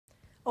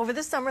Over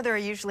the summer, there are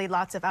usually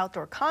lots of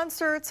outdoor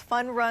concerts,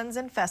 fun runs,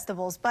 and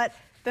festivals. But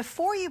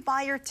before you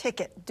buy your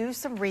ticket, do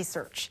some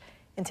research.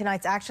 In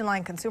tonight's Action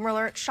Line Consumer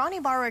Alert, Sean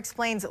Ibarra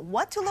explains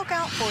what to look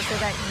out for so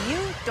that you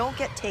don't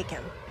get taken.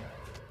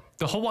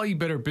 The Hawaii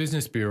Better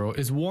Business Bureau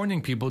is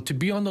warning people to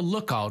be on the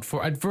lookout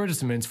for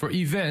advertisements for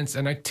events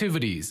and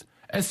activities,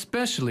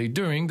 especially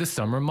during the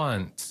summer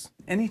months.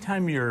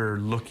 Anytime you're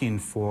looking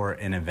for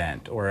an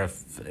event or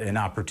if an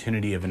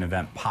opportunity of an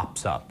event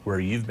pops up where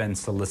you've been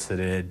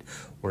solicited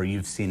or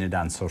you've seen it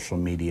on social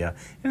media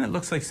and it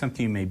looks like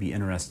something you may be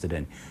interested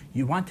in,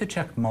 you want to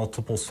check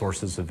multiple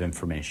sources of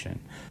information.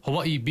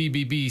 Hawaii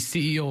BBB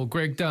CEO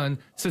Greg Dunn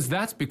says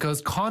that's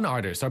because con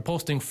artists are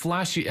posting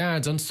flashy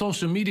ads on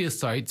social media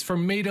sites for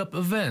made-up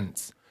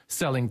events,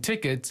 selling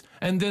tickets,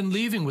 and then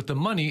leaving with the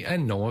money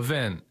and no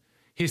event.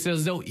 He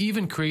says they'll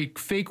even create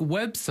fake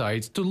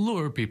websites to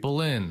lure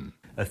people in.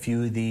 A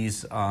few of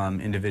these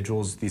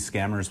individuals, these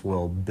scammers,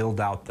 will build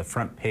out the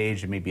front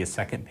page and maybe a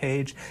second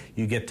page.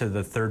 You get to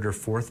the third or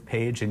fourth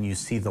page and you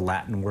see the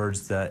Latin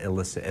words, the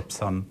illicit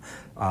ipsum,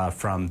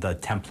 from the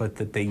template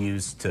that they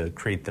use to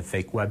create the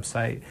fake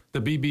website.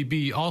 The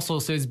BBB also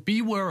says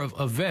beware of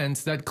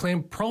events that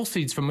claim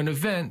proceeds from an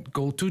event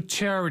go to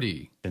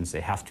charity.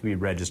 They have to be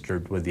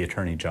registered with the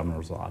Attorney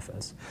General's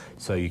office.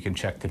 So you can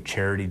check the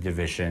charity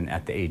division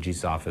at the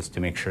AG's office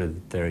to make sure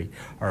that they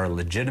are a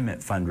legitimate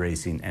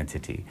fundraising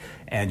entity.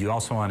 And you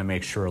also want to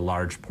make sure a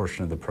large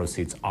portion of the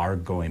proceeds are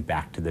going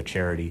back to the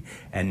charity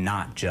and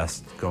not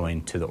just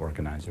going to the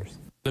organizers.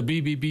 The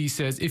BBB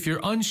says if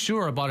you're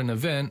unsure about an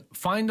event,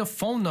 find a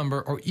phone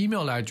number or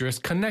email address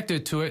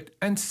connected to it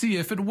and see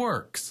if it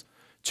works.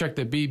 Check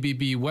the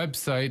BBB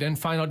website and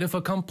find out if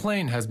a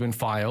complaint has been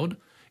filed.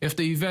 If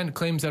the event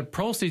claims that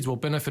proceeds will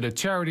benefit a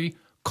charity,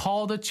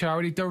 call the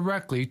charity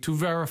directly to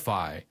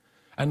verify.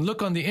 And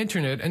look on the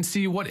internet and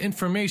see what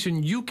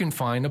information you can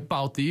find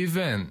about the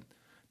event.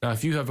 Now,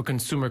 if you have a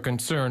consumer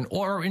concern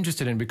or are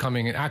interested in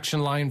becoming an Action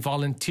Line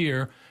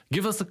volunteer,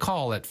 give us a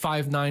call at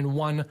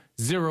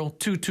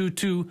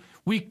 591-0222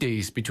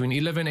 weekdays between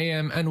 11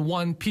 a.m. and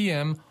 1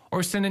 p.m.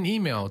 or send an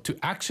email to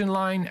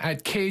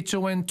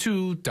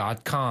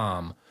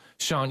actionline@khon2.com.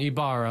 Sean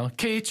Ibarra,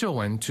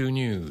 KHON2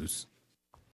 News.